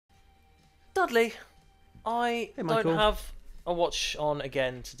Dudley, I Hey, don't Michael. have a watch on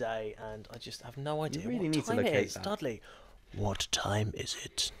again today, and I just have no idea really what need to time it locate is. that. Dudley, what time is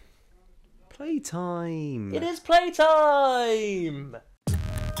it? Playtime. It is playtime!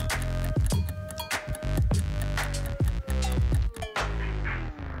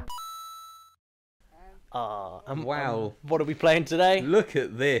 Wow. What are we playing today? Look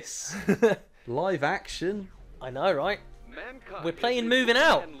at this. Live action. I know, right? We're playing Moving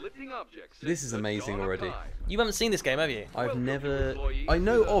Out. This is amazing already. You haven't seen this game, have you? I've never... I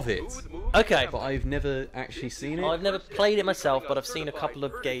know of it, Okay. but I've never actually seen it. I've never played it myself, but I've seen a couple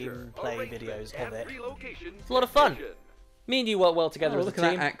of gameplay videos of it. It's a lot of fun. Me and you work well together Oh, as a look at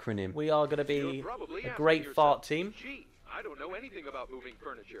team. that acronym. We are going to be a great fart team. I don't know anything about moving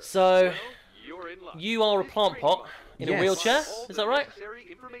furniture. So, You're in luck. you are a plant pot in a Yes. wheelchair. Is that right?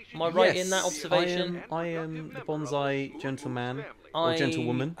 Am I right in that Yes, observation? I am the bonsai gentleman. Or I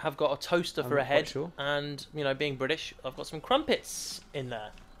gentlewoman. have got a toaster for I'm a head, quite sure. and you know, being British, I've got some crumpets in there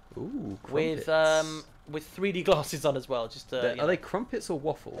Ooh, with crumpets. with 3D glasses on as well. Just to, Are they crumpets or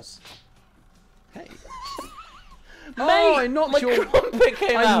waffles? Hey. Mate, Oh, I knocked my your... crumpet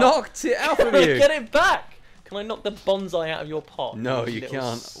came I out. knocked it out from you. Get it back. Can I knock the bonsai out of your pot? No, you little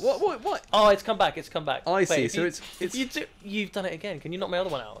can't. What? Oh, it's come back. It's come back. I see, if so you- it's- if you do, you've done it again. Can you knock my other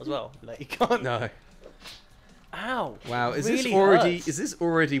one out as well? Like, you can't. No. Ow. Wow, is really this already... hurts. Is this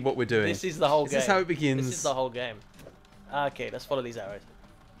already what we're doing? This is the whole Is game. this how it begins? This is the whole game. Okay, let's follow these arrows.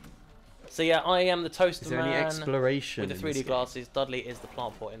 So yeah, I am the toaster Is there man any exploration with the in this 3D game? glasses. Dudley is the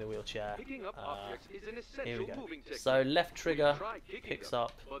plant pot in the wheelchair. Picking up objects is an Here we essential go. moving technique. So left trigger Try kicking picks them,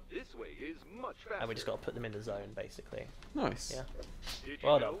 up, but this way is much faster. and we just got to put them in the zone, basically. Nice. Yeah. Did you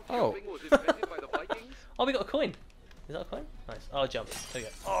Well know done. Oh. jumping was invented by the Vikings? Oh, we got a coin. Is that a coin? Nice. Oh, jump. There we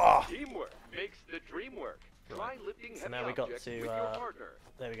go. Oh, Teamwork makes the dream work. Try lifting So heavy now we got objects to, with your partner.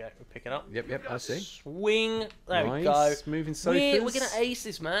 there we go. We're picking up. Yep, I see. Swing. There we go. Nice. Moving sofas. We're gonna ace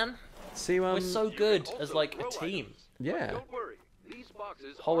this, man. See, We're so You good can as also like a throw team. items, Yeah. but don't worry. These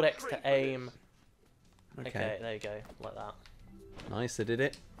boxes Hold are X to trained for aim. Okay. Okay, there you go, like that. Nice, I did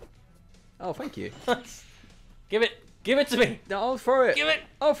it. Oh, thank you. Give it to me. No, I'll throw it. Give it,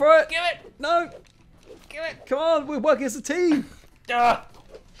 I'll throw it. give it, No. give it. Come on, we're working as a team. Ah!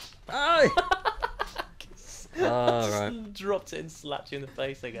 Aye. Alright. Dropped it and slapped you in the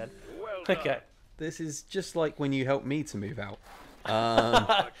face again. Well done. Okay. This is just like when you helped me to move out. Count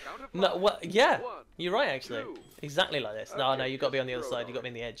of No, five. well, yeah, 1, you're right actually. 2. Exactly like this. No, Okay, you got to be on the other just side. throw You it got to be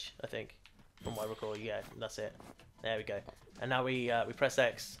on the edge, I think, from what I recall. Yeah, that's it. There we go. And now we press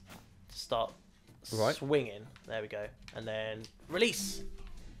X to start Right. swinging. There we go. And then release.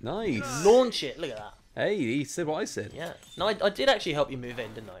 Nice. Launch it. Look at that. Hey, he said what I said. Yeah. No, I did actually help you move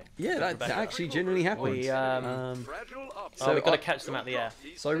in, didn't I? Yeah, that Rebecca. actually genuinely happened. We, Fragile objects. Oh, we've got to I- catch them out the air.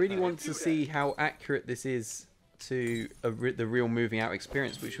 So I really want to see how accurate this is to the real moving out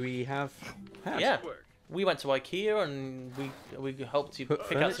experience, which we have had. Yeah. We went to IKEA and we helped you Put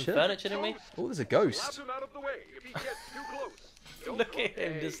pick out some furniture? furniture, didn't we? Oh, there's a Slap ghost. him out of the way if he gets too close. Don't Look at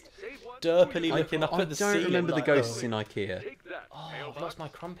him worry. just Save one, derpily sweep it. looking up I at the don't ceiling. remember the like, ghosts oh. in IKEA. Take that. Oh, mailbox. I've lost my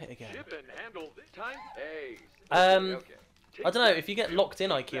crumpet again. Ship and handle this time. Hey. Um, Take I don't know, that. if you get locked in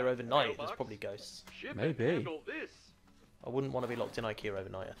Take IKEA that overnight, there's mailbox. probably ghosts. Ship Maybe. And handle this. I wouldn't want to be locked in IKEA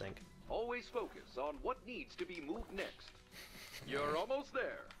overnight, I think. Always focus on what needs to be moved next. You're almost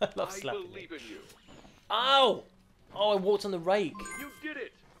there. I love slapping believe in you. Ow! Oh, I walked on the rake. You did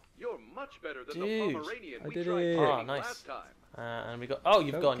it. You're much better than Dude, the Pomeranian I we did tried it. getting Ah, nice. last time. And we got... Oh,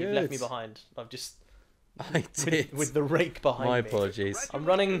 you've Felt gone. You've left good. me behind. I've just... I did. With the rake behind My me. apologies. I'm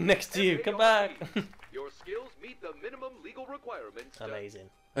running next to you. Come back. Your skills meet the minimum legal requirements. to- Amazing.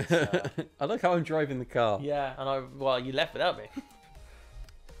 I like how I'm driving the car. Yeah, and well, you left without me.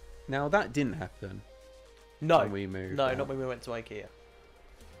 Now that didn't happen. No. When we moved No, out. not when we went to IKEA.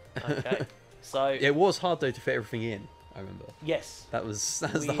 Okay. So, It was hard though to fit everything in. I remember. yes. That was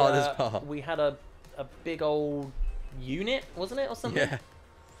the We, hardest part. We had a big old unit, wasn't it, or something? Yeah.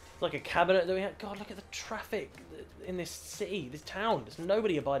 Like a cabinet that we had. God, look at the traffic in this city, this town. There's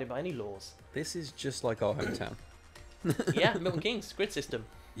nobody abiding by any laws. This is just like our hometown. Yeah, Milton Keynes grid system.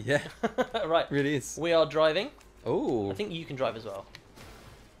 Yeah, Right. really is. We are driving. Oh. I think you can drive as well.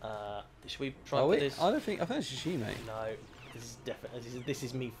 Should we try Oh and put wait, this? I don't think. I think it's just you, mate. No, this is definitely. This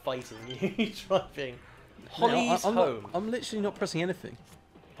is me fighting you driving. Holly's I'm home. Not, I'm literally not pressing anything.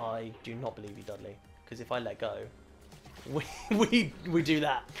 I do not believe you, Dudley. Because if I let go, we do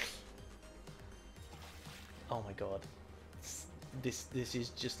that. Oh my god. This is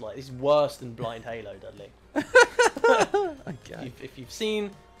just like, this is worse than Blind Halo, Dudley. Okay. If you've seen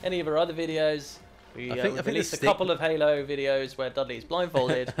any of our other videos, We, I think we've the released a stick- couple of Halo videos where Dudley is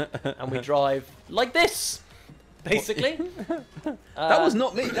blindfolded and we drive like this, basically. That was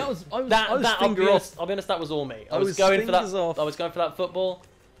not me. That was I was finger off. I'll be honest, that was all me. I I was was going for that. fingers off. I was going for that football.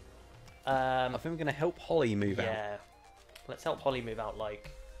 I think we're gonna help Holly move out. Yeah. Let's help Holly move out like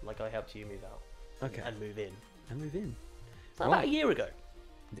I helped you move out. Okay. And move in. And move in. About a Right. year ago.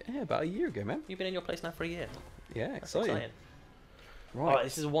 Yeah, about a year ago, man. You've been in your place now for a year. Yeah, That's exciting. Right. Alright,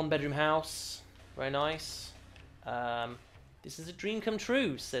 this is a one-bedroom house. Very nice. This is a dream come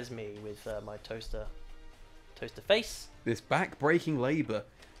true, says me with my toaster face. This back-breaking labour.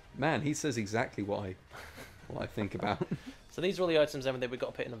 Man, he says exactly what I think about. So these are all the items then that we've got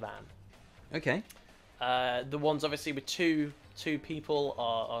to put in a van. Okay. The ones obviously with two people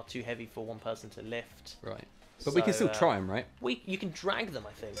are too heavy for one person to lift. Right. But we can still try them, right? You can drag them,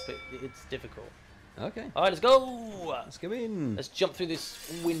 I think, but it's difficult. Okay. All right, let's go. Let's go in. Let's jump through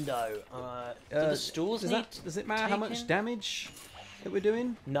this window. Do the stools need? Does it matter how much taking? damage that we're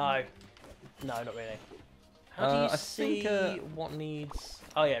doing? No, not really. How do you I see think, what needs?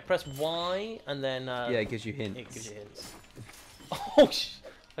 Oh yeah, press Y and then. Yeah, it gives you hints. It gives you hints. Oh,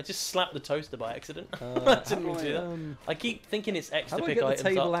 I just slapped the toaster by accident. I didn't mean to do that. I keep thinking it's X How to do I pick get the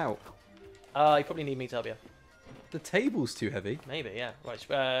items table up. out? You probably need me to help you. The table's too heavy. Maybe, yeah. Right,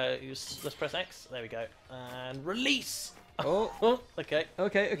 let's press X. There we go. And release! Oh. Okay.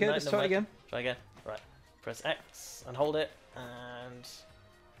 Okay, No, let's never try mind. again. Try again. Right. Press X and hold it.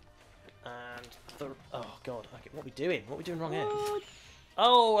 Oh, God. Okay, what are we doing? What are we doing wrong here?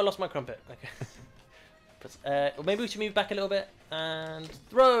 Oh, I lost my crumpet. Okay. Press, well, maybe we should move back a little bit. And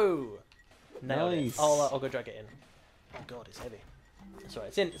throw! Nailed Nice. it. I'll go drag it in. Oh, God, it's heavy. That's right.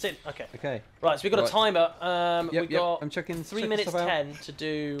 It's in. Okay. Okay. Right, so we've got a timer. Yep, we've got I'm checking 3 minutes stuff out. 10 to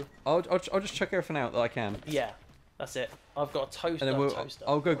do. I'll just check everything out that I can. Yeah, that's it. I've got a toaster. And then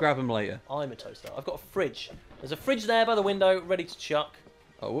I'll go grab them later. I'm a toaster. I've got a fridge. There's a fridge there by the window, ready to chuck.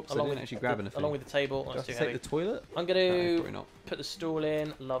 Oh, whoops! I didn't actually grab anything. Along with the table. Do I That's have too to heavy. take the toilet? I'm No, gonna probably not. put the stool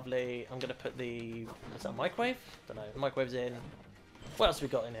in. Lovely. I'm gonna put the. What's that? Microwave? Don't know. The microwave's in. What else have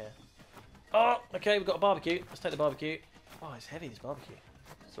we got in here? Oh, okay. We've got a barbecue. Let's take the barbecue. Oh, it's heavy. This barbecue.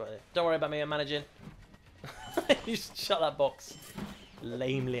 It's right there. Don't worry about me. I'm managing. You just shut that box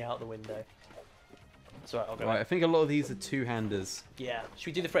lamely out the window. It's alright. I'll go. Right, I back. think a lot of these are two-handers. Yeah. Should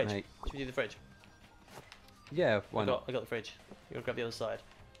we do the fridge? Mate. Should we do the fridge? Yeah, why not? I got the fridge. You want to grab the other side?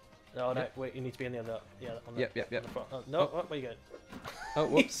 No, no, wait, you need to be on the other. Yeah, on the, Yep. on the front. Oh, no, Oh. where you going? Oh,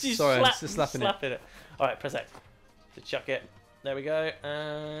 whoops! You Sorry, I'm slap- just slapping it. slapping it. Alright, press X to chuck it. There we go,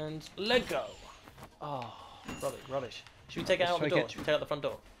 and let go. Oh, rubbish. Should we take it Let's out the try door? get- Should we take out the front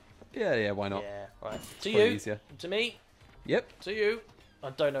door? Yeah, why not? Yeah, right. To Probably you, easier. to me, Yep. to you. I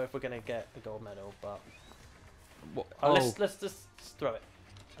don't know if we're going to get the gold medal, but... What? Let's just throw it.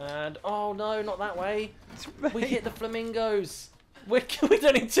 And, oh no, not that way. We hit the flamingos. We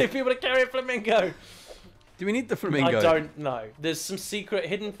don't need two people to carry a flamingo. Do we need the flamingo? I don't know. There's some secret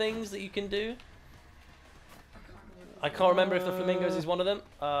hidden things that you can do. I can't remember if the flamingos is one of them.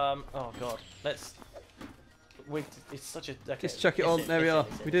 Oh god. Let's. It's such a. Okay. Just chuck it on. There we are.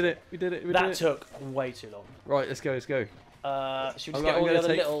 We did it. We did it. We did That it. took way too long. Right, let's go. Let's go. Should we I'm just get all gonna the other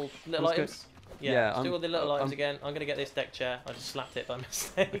take- little let's go. items? Yeah. Yeah, let's do all the little I'm- items again. I'm gonna get this deck chair. I just slapped it by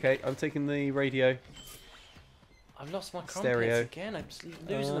mistake. Okay, I'm taking the radio. I've lost my crumpets Stereo. again. I'm just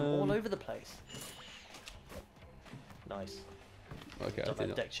losing them all over the place. Nice. Okay, I Jump did out the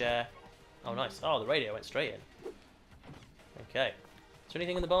not. deck chair. Oh, nice. Oh, the radio went straight in. Okay. Is there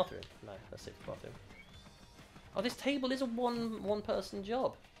anything in the bathroom? No, that's it for the bathroom. Oh, this table is a one person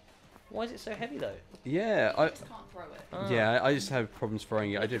job. Why is it so heavy though? Yeah, Can't throw it. Ah. yeah, I just have problems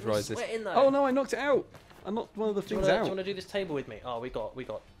throwing it. I did It's realise this. sweating, though. Oh no, I knocked it out. I knocked one of the Do you things want out. to do this table with me? Oh, we got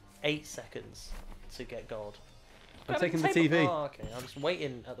 8 seconds to get gold. I'm Grab taking the table. TV. Oh, okay. I'm just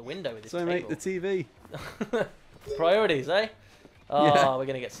waiting at the window with this So mate, table. the TV. Priorities, eh? Oh, Yeah. we're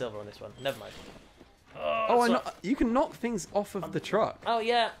gonna get silver on this one. Never mind. Oh, so- you can knock things off of the truck. Oh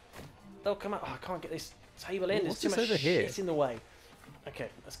yeah, they'll come out. Oh, I can't get this table in. Ooh, There's what's too this much over here? shit in the way. Okay,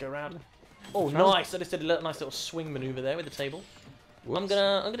 let's go around. Oh, Found- nice! I just did a nice little swing maneuver there with the table. I'm Whoops.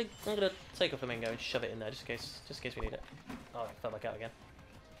 gonna take a flamingo and shove it in there just in case we need it. Oh, it fell back out again.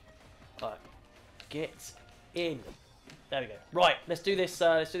 All right, get in. There we go. Right, let's do this.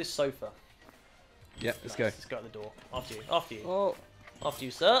 Let's do this sofa. Yeah, let's Nice, go. Let's go at the door. After you. After you. Oh, After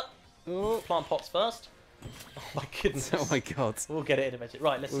you, sir. oh. Plant pots first. Oh my goodness. Oh my god. We'll get it in eventually.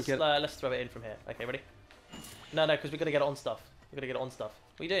 Right, let's We'll just, get let's throw it in from here. Okay, ready? No, because we're gonna get it on stuff. We're gonna get it on stuff.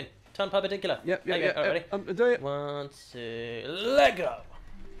 What are you doing? Turn perpendicular. Yep, There yep, you yep. go. Alright, yep. ready? I'm doing it. 1, 2, let go.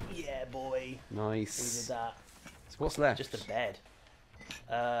 Yeah, boy. We did Nice. that. So what's left? Just a bed.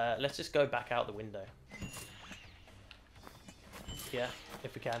 Let's just go back out the window. Yeah,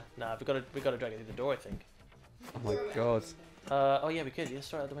 if we can. No, we got to drag it through the door, I think. Oh my god. Oh yeah, we could. Yeah,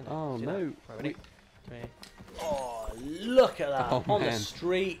 straight out the window. Oh Do no. that. Right, ready? Oh, look at that Oh, on the man.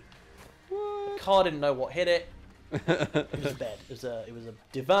 street. The car didn't know what hit it. It was a bed. It was a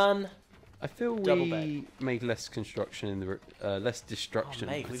divan. I feel Double we made less construction in the less Oh, destruction.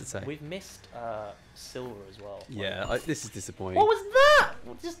 mate, I should say. we've missed silver as well. Yeah, this is disappointing. What was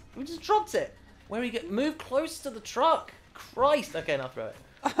that? We just dropped it. Where we get? Move close to the truck. Christ. Okay, now throw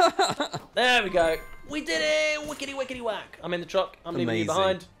it. There we go. We did it. Wickety wickety whack. I'm in the truck. I'm leaving you Amazing.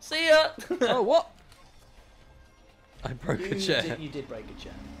 behind. See ya. Oh, what? I broke a chair. You did break a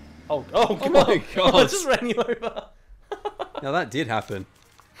chair. Oh God. my I God. just ran you over. Now that did happen.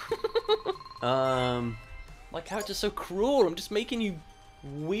 My character's so cruel. I'm just making you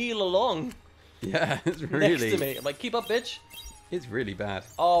wheel along Yeah, it's next really, to me. I'm like, keep up, bitch. it's really bad.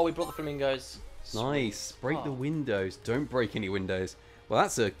 Oh, we brought the flamingos. Nice. Break the Oh. windows. Don't break any windows. Well,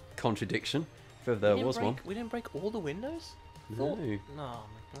 that's a contradiction. If there was one. We didn't break all the windows? No. No, my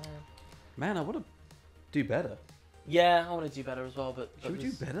God. Man, I want to do better. Yeah, I want to do better as well, but Should we do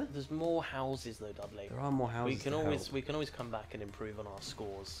there's- better? There's more houses though, Dudley. There are more houses. We can to always help. come back and improve on our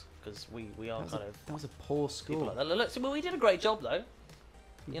scores because we are That was, kind a, of that was a poor people score. like that. Look, well, we did a great job though.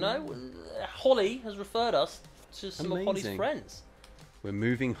 You know, Holly has referred us to some of Holly's Amazing. friends. We're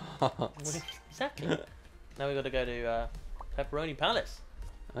moving hearts. Exactly. Now we've got to go to Pepperoni Palace,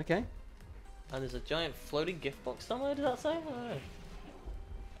 Okay. and there's a giant floating gift box somewhere. Did that say? I don't know.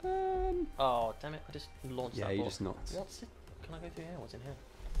 Oh damn it! I just launched Yeah, that. you ball. just knocked. What's it? Can I go through here? What's in here?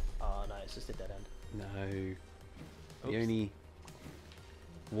 Oh no, it's just a dead end. No. The Oops. only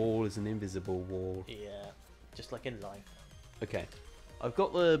wall is an invisible wall. Yeah, just like in life. Okay. I've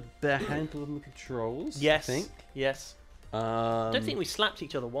got the handle on the controls. Yes. I think. Yes. I don't think we slapped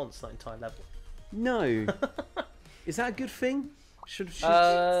each other once that entire level. No. Is that a good thing? Should. Slap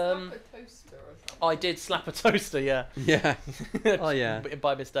a toaster or something. I did slap a toaster, yeah. Yeah. Oh, yeah.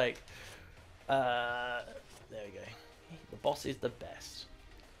 By mistake. There we go. The boss is the best.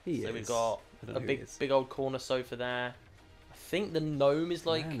 He So is. we've got I don't a know who he big is. big old corner sofa there. I think the gnome is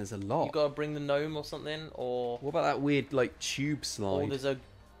like Man, there's a lot. you gotta bring the gnome or something, or What about that weird like tube slide? there's a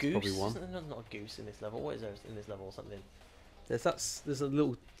goose. probably one. Isn't there? Not a goose in this level. What is there in this level or something? There's a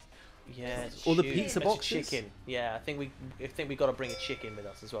little. Yeah, it's Or the chicken. pizza It's a boxes? chicken. Yeah, I think we got to bring a chicken with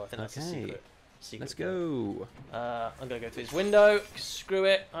us as well. I think that's a Okay. secret. Let's go. I'm gonna go through this window. Screw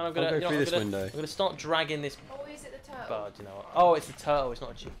it. And I'm gonna I'll go you know through what, this I'm gonna, window. I'm gonna start dragging this Oh, is it the turtle? bird. You know what? Oh, it's a turtle. It's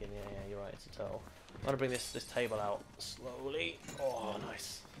not a chicken. Yeah, you're right. It's a turtle. I'm gonna bring this table out slowly. Oh,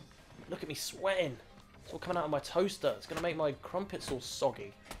 nice. Look at me sweating. It's all coming out of my toaster. It's gonna make my crumpets all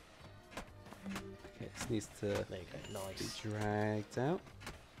soggy. Okay, this needs to There you go. be Nice. dragged out.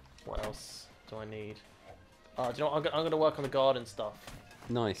 What else do I need? Do you know what? I'm gonna work on the garden stuff.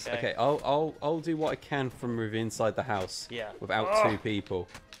 Nice. Okay. Okay, I'll do what I can from within inside the house. Yeah. Without Ah! 2 people.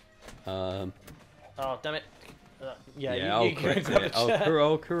 Oh, damn it. Yeah, yeah, you I'll go correct grab a it.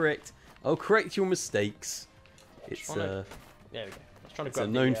 chair. I'll correct your mistakes. It's trying to There we go. I was trying to it's a grab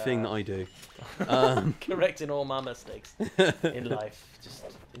known the, thing that I do. correcting all my mistakes in life, just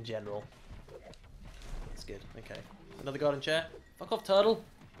in general. That's good. Okay. Another garden chair. Fuck off, turtle.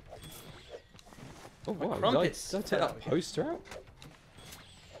 Oh, wow, crumpets did I take fell that out. poster out?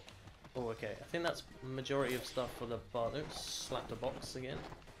 Oh, okay. I think that's majority of stuff for the bar. Oops, slapped a box again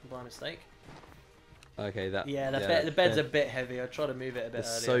by mistake. Okay, that. Yeah, the bed's a bit heavy. I try to move it a bit The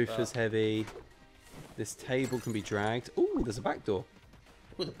earlier. sofa's heavy. This table can be dragged. Ooh, there's a back door.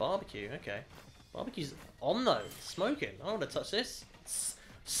 Ooh, the barbecue. Okay. Barbecue's on though. Smoking. I want to touch this.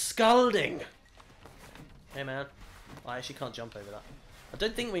 Scalding. Hey man. I actually can't jump over that. I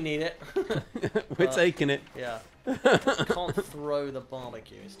don't think we need it. We're taking it. Yeah. Can't throw the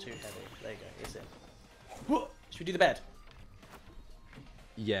barbecue. It's too heavy. There you go. It's in. Should we do the bed?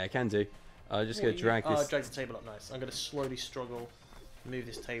 Yeah, I can do. I'm just What going are to you- drag Oh, this. drag the table up. Nice. I'm going to slowly struggle. Move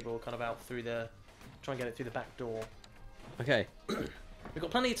this table kind of out through the. Try and get it through the back door. Okay. We've got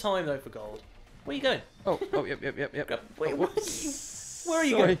plenty of time though for gold. Where are you going? Oh, yep. Wait, Oh, where are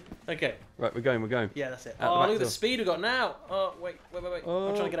you Sorry. going? Okay. Right, we're going. Yeah, that's it. Out the Oh, back look at the door. speed we've got now. Oh, wait. I'm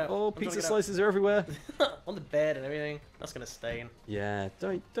trying to get out. Oh, I'm trying to pizza get out. slices are everywhere. On the bed and everything. That's gonna stain. Yeah,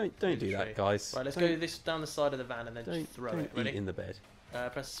 don't do Tree. that, guys. Right, let's Don't- go this down the side of the van and then Don't, just throw don't it. eat Ready? in the bed.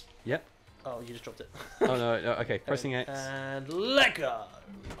 Press. Yep. Oh, you just dropped it. Oh no, no, okay, pressing X. And let go.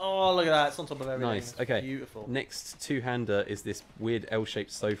 Oh, look at that. It's on top of everything. Nice, okay. Beautiful. Next two-hander is this weird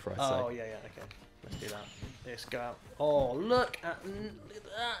L-shaped sofa, I say. Oh, yeah, okay. Let's do that. Let's go out. Oh, look at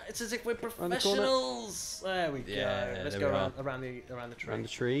that. It's as if we're professionals. There we go. Yeah, Let's there go we are. around the tree. Around the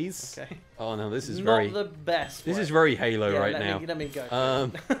trees. Okay. Oh no, this is Not very... the best This way. is very Halo Yeah, right let now. Me, let me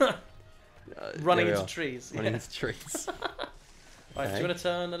go. there Running we into are. trees. Running Yeah. into trees. Right, do Okay. you want to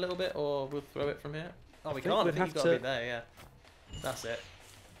turn a little bit, or we'll throw it from here? Oh, we think can't. I we'd think have you've got to to- be there, yeah. That's it.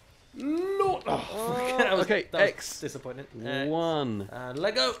 Lord! Oh, that was, okay, that was X. disappointing. One. And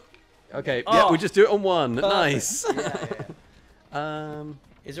let go! Okay, Oh, yeah, we just do it on one. Perfect. Nice. Yeah.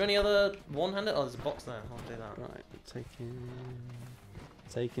 Is there any other one-handed? Oh, there's a box there. I'll do that. Right,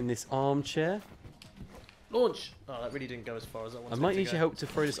 taking this armchair. Launch! Oh, that really didn't go as far as I wanted I might it need to your go. help to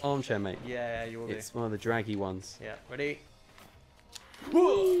throw this armchair, mate. Yeah, you will be. It's one of the draggy ones. Yeah, ready?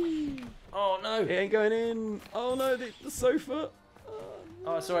 Oh, no! It ain't going in. Oh no, the sofa.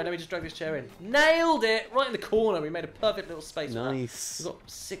 Oh, it's alright, let me just drag this chair in. Nailed it! Right in the corner, we made a perfect little space for that. Nice. We've got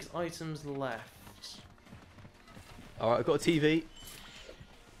 6 items left. Alright, I've got a TV.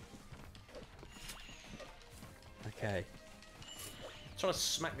 Okay. Trying to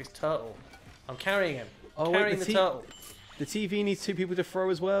smack this turtle. I'm carrying him. Oh, wait, Carrying the turtle. The TV needs 2 people to throw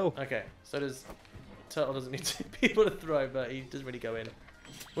as well. Okay, so does turtle doesn't need 2 people to throw, but he doesn't really go in.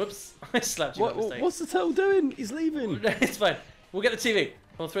 Whoops! I slapped you by mistake. What's the turtle doing? He's leaving. It's fine. We'll get the TV.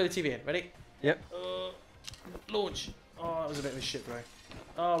 We'll throw the TV in. Ready? Yep. Launch. Oh, that was a bit of a shit throw.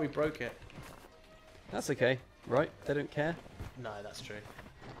 Oh, we broke it. That's okay. Right? They don't care. No, that's true.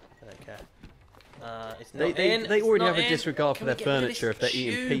 They don't care. It's not They in. already it's have not a in. disregard Can for we their get rid of furniture this if they're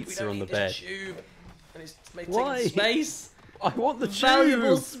eating tube? pizza We on the don't need this bed. tube. And it's Why? taking space. I want the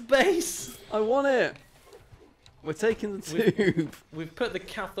Valuable tube. space. I want it. We're taking the tube. We've put the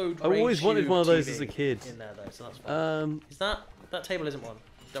cathode I ray always wanted tube one of those TV as a kid. in there though, so that's fine. Is that table isn't one?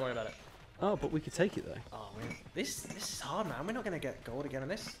 Don't worry about it. Oh, but we could take it though. Oh, this is hard, man. We're not gonna get gold again on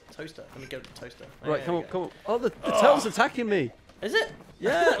this toaster. Let me go to the toaster. Right, There come we on, go. come on. Oh, the turtle's attacking me. Is it?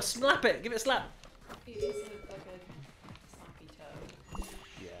 Yeah. Slap it. Give it a slap. It is like a snappy turtle.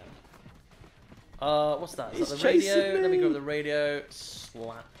 Yeah. What's that? Is that It's the radio? chasing Let me me. grab the radio.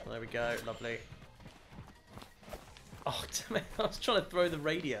 Slap. There we go. Lovely. Oh, damn it. I was trying to throw the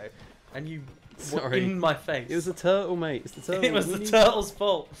radio, and you were Sorry. in my face. It was the turtle, mate. It's the turtle. It was We the need- turtle's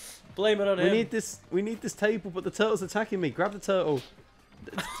fault. Blame it on We him. need this. We need this table, but the turtle's attacking me. Grab the turtle.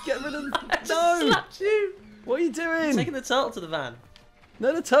 Get rid of. I just No. slapped you. What are you doing? Taking the turtle to the van.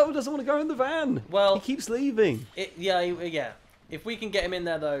 No, the turtle doesn't want to go in the van. Well- he keeps leaving. Yeah. If we can get him in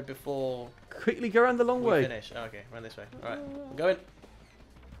there though before Quickly go around the long we way. finish. Oh, okay, run this way. All right, we're going.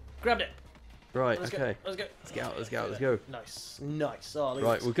 Grabbed it. Right. Let's okay. go. Let's go. Let's get out. Let's get out. Let's go. Nice. Oh, look at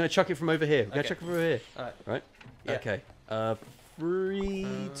Right. this. We're gonna chuck it from over here. We're gonna Okay. chuck it from over here. All right. Right. Yeah. Okay.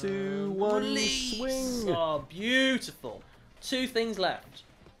 3, 2, 1, Release. swing. Oh, beautiful. 2 things left.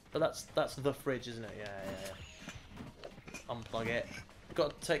 But that's the fridge, isn't it? Yeah. Unplug it. We've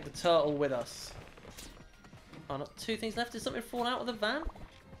got to take the turtle with us. Oh, not 2 things left. Did something fall out of the van?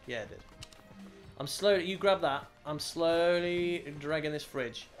 Yeah, it did. I'm slowly. You grab that. I'm slowly dragging this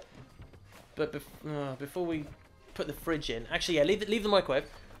fridge. But before we put the fridge in, actually, yeah, leave the microwave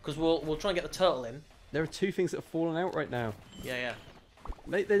because we'll try and get the turtle in. There are 2 things that have fallen out right now. Yeah.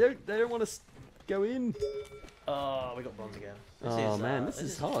 Mate, they don't want to go in. Oh, we got bronze again. Oh, man, this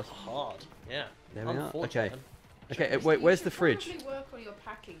is hard. Hard. Yeah. There we are. Unfortunate. Okay. Okay. Wait. Where's the fridge? You should probably work on your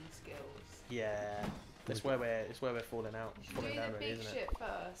packing skills. Yeah. It's where we're falling out. Falling Do down, the really, big isn't shit it?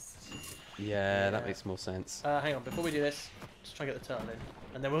 first. Yeah, that Yeah. makes more sense. Hang on. Before we do this, just try and get the turtle in,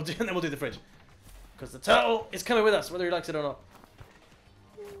 and then we'll do the fridge, because the turtle is coming with us, whether he likes it or not.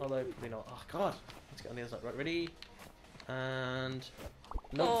 Although probably not. Oh God. Let's get on the other side. Right. Ready. And.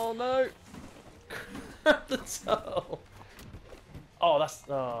 No. Oh no! The turtle. Oh, that's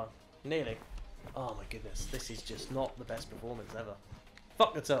nearly. Oh my goodness, this is just not the best performance ever.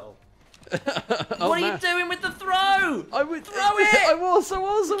 Fuck the turtle. Oh, What are man. you doing with the throw? I would Throw it! I was.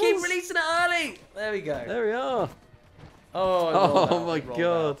 Keep releasing it early. There we go. There we are. Oh, it rolled Oh out, my it rolled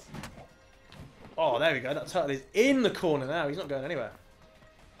god. out. Oh, there we go. That turtle is in the corner now. He's not going anywhere.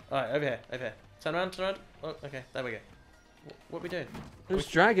 All right, over here. Turn around. Oh, okay, there we go. What are we doing? I'm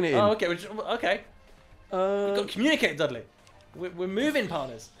just dragging it in. Oh, okay. Okay. We've got to Uh, communicate, Dudley. We're moving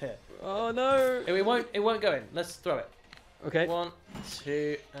partners here. oh no. It won't go in. Let's throw it. Okay. 1,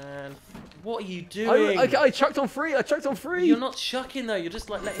 2, and what are you doing? I chucked on 3. You're not chucking though. You're just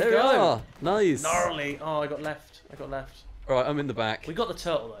like letting There go. we are. Nice. Gnarly. Oh, I got left. All right, I'm in the back. We got the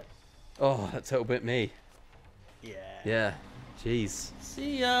turtle though. Oh, that turtle bit me. Yeah. Yeah. Jeez.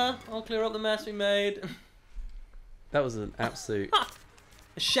 See ya. I'll clear up the mess we made. That was an absolute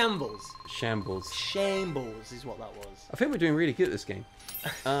Shambles. shambles. Shambles is what that was. I think we're doing really good at this game.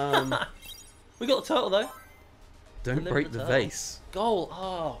 We got the turtle though. Don't Deliver break the the turtle. vase. Goal.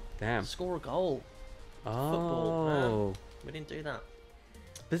 Oh. Damn. Score a goal. Oh. man. We didn't do that.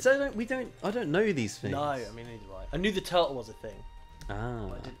 But I don't know these things. No, I mean neither do I. I knew the turtle was a thing. Ah.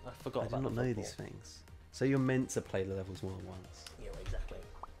 But I forgot I about did not the know football. these things. So you're meant to play the levels more than once. Yeah, well, exactly.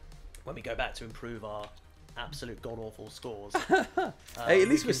 When we go back to improve our absolute god awful scores. Hey, at least we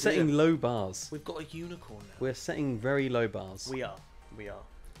we're can do setting it. low bars. We've got a unicorn now. We're setting very low bars. We are. We are.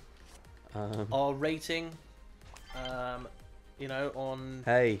 Um, Our rating, you know, on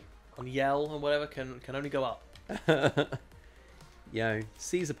hey, Yell or whatever can only go up. you know,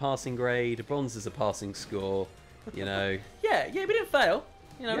 C's a passing grade, bronze is a passing score. You know, Yeah, we didn't fail.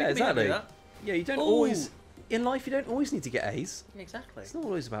 You know, yeah, we can exactly. do that. Yeah, you don't Ooh. always in life. You don't always need to get A's. Yeah, exactly. It's not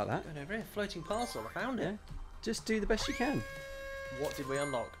always about that. Going over here, floating parcel. I found it. Yeah, just do the best you can. What did we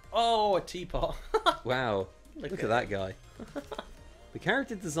unlock? Oh, a teapot. Wow, Look look at at that guy. The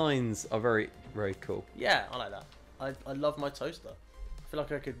character designs are very, very cool. Yeah, I like that. I love my toaster. I feel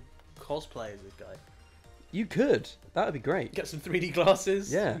like I could cosplay as this guy. You could. That would be great. Get some 3D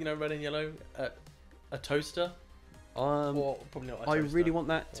glasses. Yeah. You know, red and yellow. A toaster. Or probably not a I toaster. really want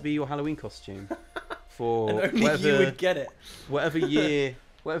that to be your Halloween costume for And only whatever, you would get it. whatever year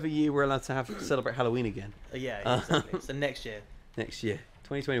we're allowed to have celebrate Halloween again Yeah, exactly. So next year. next year,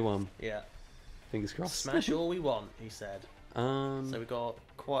 2021. Yeah. Fingers crossed. Smash all we want, he said. So So we got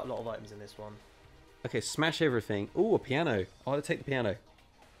quite a lot of items in this one. okay, smash everything. Oh, a piano. I want to take the piano.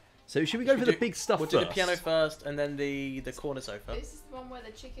 So should we go for the big stuff We'll first? do the piano first, and then the corner sofa. This is the one where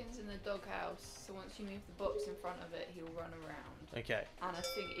the chicken's in the doghouse, so once you move the box in front of it, he'll run around. Okay. And I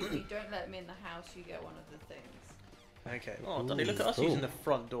think if you don't let him in the house, you get one of the things. Okay. Oh, Dudley, look at us cool. using the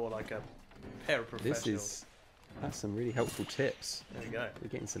front door like a pair of professionals. That's some really helpful tips. There we go. We're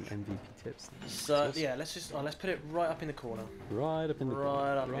getting some MVP tips. So yeah, let's put it right up in the corner. Right up in the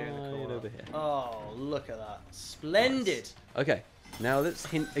Right up right here in the corner. over here. Oh, look at that! Splendid. Okay, now let's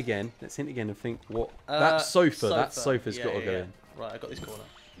hint again. Let's hint again and think what that sofa. That sofa's Yeah, got to yeah, go yeah. in. Right, I got this corner.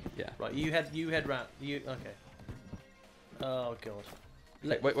 Yeah. Right, you head round. You okay? Oh god.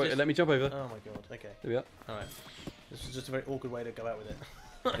 Wait, Just- let me jump over. Oh my god. Okay. There we are. All right. This is just a very awkward way to go out with it.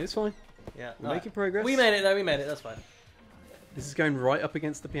 It's fine. Yeah. We're all making right. progress. We made it though. We made it. That's fine. This is going right up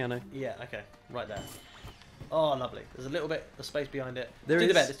against the piano. Yeah. Okay. Right there. Oh, lovely. There's a little bit of space behind it. There Let's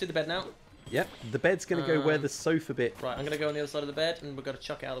do the is. bed. Let's do the bed now. Yep. The bed's going to go where Um, the sofa bit. Right. I'm gonna go on the other side of the bed, and we're gonna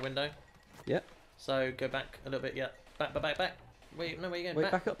chuck it out the window. Yep. So go back a little bit. Yeah. Back. Wait. No. Where are you going?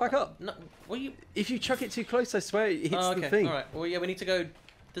 Wait, back up. No. What are you? If you chuck it too close, I swear it hits Oh, okay. the thing. All right. Well, yeah. We need to go.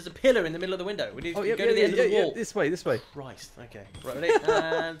 There's a pillar in the middle of the window. We need to Oh, yeah, go to the end of the wall. This way. Christ. Okay. Right. Ready?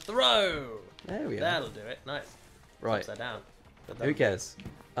 And throw. There we are. That'll do it. Nice. Right. Upside down. But Who that'll- cares?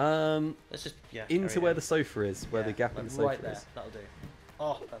 Let's just Into carry where on. the sofa is, where the Yeah, gap in like the sofa right there. is. That'll do.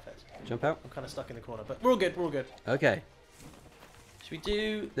 Oh, perfect. Jump out. I'm kind of stuck in the corner, but we're all good. We're all good. Okay. Should we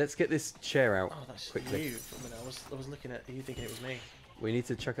do? Let's get this chair out Oh, that's quickly. you. For a minute, I was looking at you, thinking it was me. We need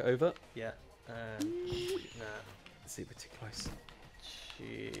to chuck it over. Yeah. Nah. Let's see, we're too close.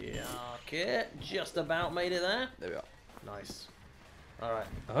 Chuck it. Just about made it there. There we are. Nice. All right.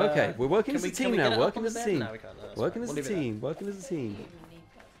 Okay, we're working can as a we- can team we get now. it up Working on as the a bed? team. No, we can't. No, that's Working fine. as We'll a leave it there. team. Working as a You team. even need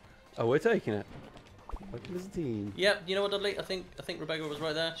that. Oh, we're taking it. Working as a team. Yeah. You know what, Dudley? I think Rebecca was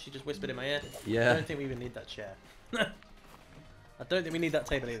right there. She just whispered in my ear. I Yeah. don't think we even need that chair. I don't think we need that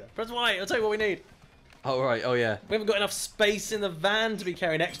table either. Press Y. I'll tell you what we need. Oh right. Oh yeah. We haven't got enough space in the van to be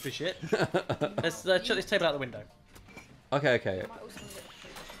carrying extra shit. Let's chuck this table out the window. Okay. You might also need it.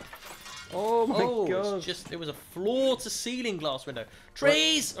 Oh my Oh, god. it was a floor to ceiling glass window.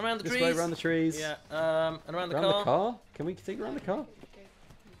 Trees around the This trees. way around the trees. Yeah. And around the Around car. the car. Can we take it around the car?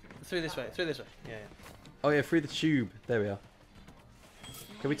 Through this way. Through this way. Yeah. Oh yeah, through the tube. There we are.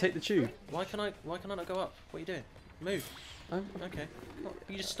 Can we take the tube? Why can I not go up? What are you doing? Move. I'm, Okay. What?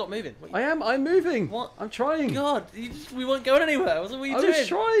 You just stop moving. What I am. I'm moving. What? I'm trying. God, we weren't going anywhere. What are you I doing? was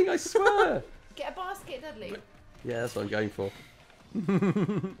trying. I swear. Get a basket, Dudley. Yeah, that's what I'm going for.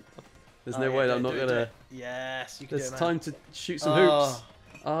 There's Oh, no yeah, way do I'm it, not do it, do gonna. it. Yes, you can There's do it, time to shoot some hoops.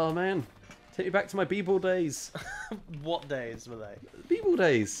 Oh man, take me back to my b-ball days. man. What days were they? B-ball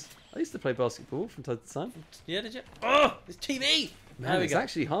days. I used to play basketball from time to time. Yeah, did you? Oh, it's TV. Man, there we it's go.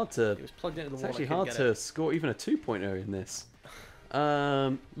 actually hard to. It was plugged into the It's wall. actually I couldn't hard get to it. score even a 2.0 in this.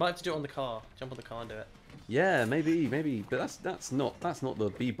 Might have to do it on the car. Jump on the car and do it. Yeah, maybe, but that's not the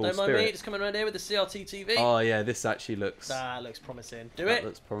b-ball Don't mind me, spirit. just coming around here with the CRT TV. Oh yeah, this actually looks. That looks promising. Do That it.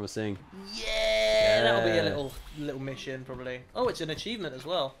 looks promising. Yeah, that'll be a Yeah. little mission probably. Oh, it's an achievement as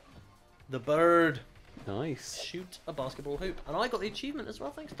well. The bird. Nice. Shoot a basketball hoop. And I got the achievement as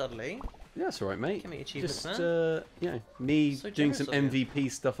well, thanks Dudley. Yeah, that's all right, mate. Give me achievements, Just man. me So doing some generous of you.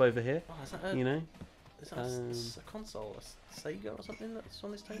 MVP stuff over here. Oh, is that You know. is that a console? A Sega or something that's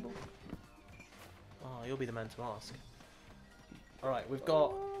on this table? Oh, you'll be the man to ask. Alright, we've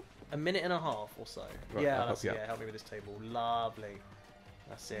got a minute and a half or so. Right, yeah, I'll that's help you yeah, help me with this table. Lovely.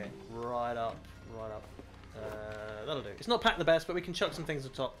 That's it. Right up, right up. That'll do. It's not packed the best, but we can chuck some things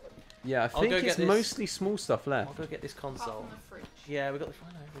on top. Yeah, I I'll think go it's get this- mostly small stuff I'll left. go get this Apart console. from the fridge. Yeah, we got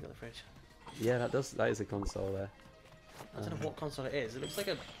the fridge. Yeah, that is a console there. I don't know what console it is. It looks like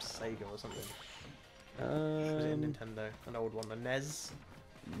a Sega or something. Was it a Um, Nintendo? An old one, a NES?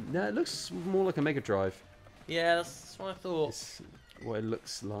 no, it looks more like a Mega Drive. Yeah, that's what I thought. It's what it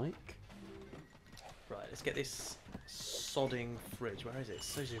looks like. Right, let's get this sodding fridge. Where is it? It's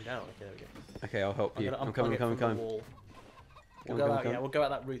so zoomed out. Okay, there we go. Okay, I'll help I'm you. gonna I'm unplug coming, it from the coming. wall. We'll Come, go come, out. come. Yeah, we'll go out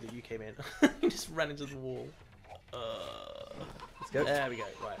that route that you came in. You just ran into the wall. Let's go. There we go.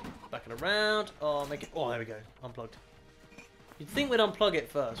 Right, back and around. Oh, make it. Oh, there we go. Unplugged. You'd think we'd unplug it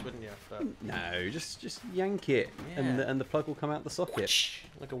first, wouldn't you? But No, just yank it, Yeah. and the plug will come out the socket.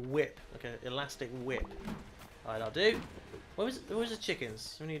 like a whip, like an elastic whip. Alright, I'll do. Where was the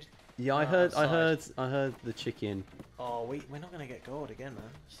chickens? We need. Yeah, I heard the chicken. Oh, we're not gonna get gold again, man.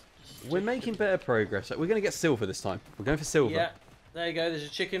 We're making better progress. We're gonna get silver this time. We're going for silver. Yeah, there you go. There's a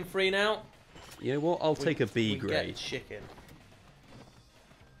chicken free now. You know what? I'll take a B we grade. Get chicken.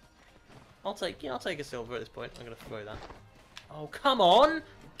 I'll take a silver at this point. I'm gonna throw that. Oh come on!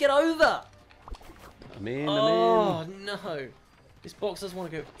 Get over! I'm in. Oh no! This box doesn't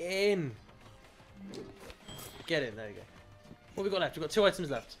want to go in. Get in. There you go. What have we got left? We've got 2 items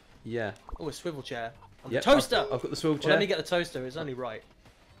left. Yeah. Oh, a swivel chair. And Yep, a toaster. I've got the swivel Well, chair. let me get the toaster. It's only right.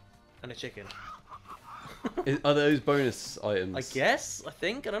 And a chicken. Are those bonus items? I guess. I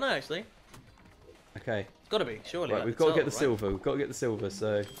think. I don't know actually. Okay. It's got to be. Surely. Right, like we've got to get the turtle, right? silver. We've got to get the silver.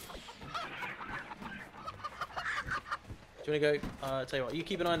 So. Do you want to go? Tell you what. You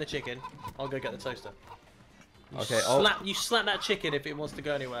keep an eye on the chicken. I'll go get the toaster. Okay. You slap that chicken if it wants to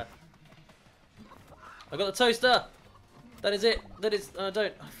go anywhere. I got the toaster. That is it. That is. Don't.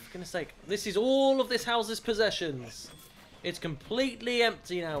 Oh, for goodness sake. This is all of this house's possessions. It's completely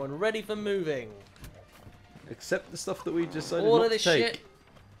empty now and ready for moving. Except the stuff that we decided All not of this to take. shit.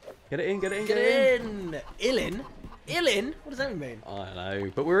 Get it in. Get it in. Get Get it in. in. Illin? What does that mean? I don't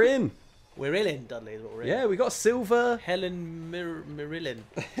know, but we're in. We're Illin, Dudley, is what we're in. Yeah, we got silver. Helen Mirillin.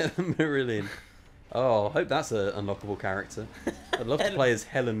 Helen Mirren. Oh, I hope that's an unlockable character. I'd love to play as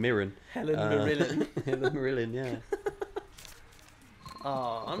Helen Mirren. Helen Mirillin. Helen Mirren, yeah.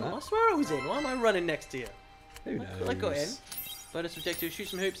 Oh, I swear I was in. Why am I running next to you? Who knows? I got in. Bonus objective, shoot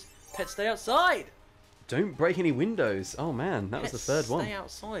some hoops. Pets stay outside. Don't break any windows. Oh man, that was Pets the third one. stay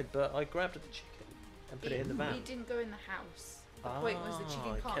outside, but I grabbed the chicken and put it in the van. It didn't go in the house. The point was the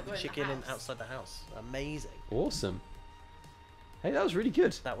chicken I can't kept go the in chicken the house. outside the house. Amazing. Awesome. Hey, that was really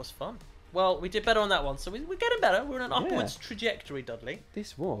good. That was fun. Well, we did better on that one, so we're getting better. We're on an upwards trajectory, Dudley.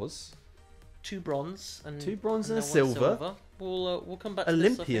 This was 2 bronze and 2 bronze and a now 1 silver. We'll come back to this, I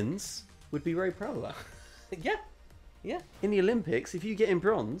think. Olympians would be very proud of that. Yeah, yeah, In the Olympics, if you get in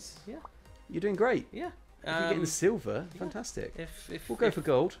bronze, yeah, you're doing great. yeah. If you get in the silver, fantastic. If We'll go for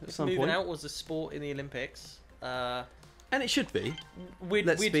gold at if some moving point. out was a sport in the Olympics, And it should be. we'd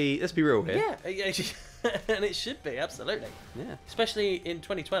Let's be real here. yeah, and it should be absolutely, Yeah. especially in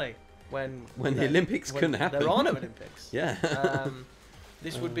 2020 when The Olympics couldn't happen. There are no Olympics. Yeah.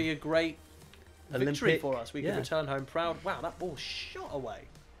 This would be a great victory Olympic, for us. We could yeah. return home proud. Wow, that ball shot away.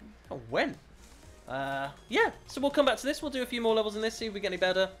 Oh, when? Yeah, so we'll come back to this. We'll do a few more levels in this, see if we get any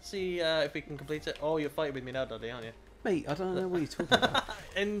better, see if we can complete it. Oh, you're fighting with me now, Dudley, aren't you? Mate, I don't know what you're talking about.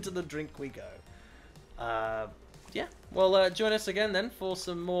 Into the drink we go. Yeah, well, join us again then for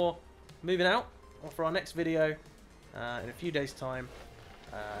some more moving out, or for our next video in a few days' time.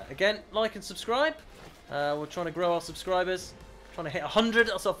 Again, like and subscribe. We're trying to grow our subscribers, trying to hit 100.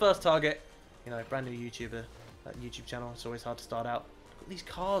 That's our first target. You know, brand new YouTuber, YouTube channel. It's always hard to start out. Look at these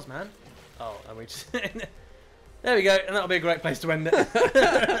cars, man. Oh, and we just there we go, and that'll be a great place to end it.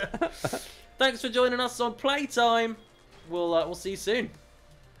 Thanks for joining us on Playtime. We'll see you soon.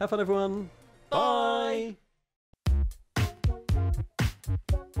 Have fun, everyone. Bye.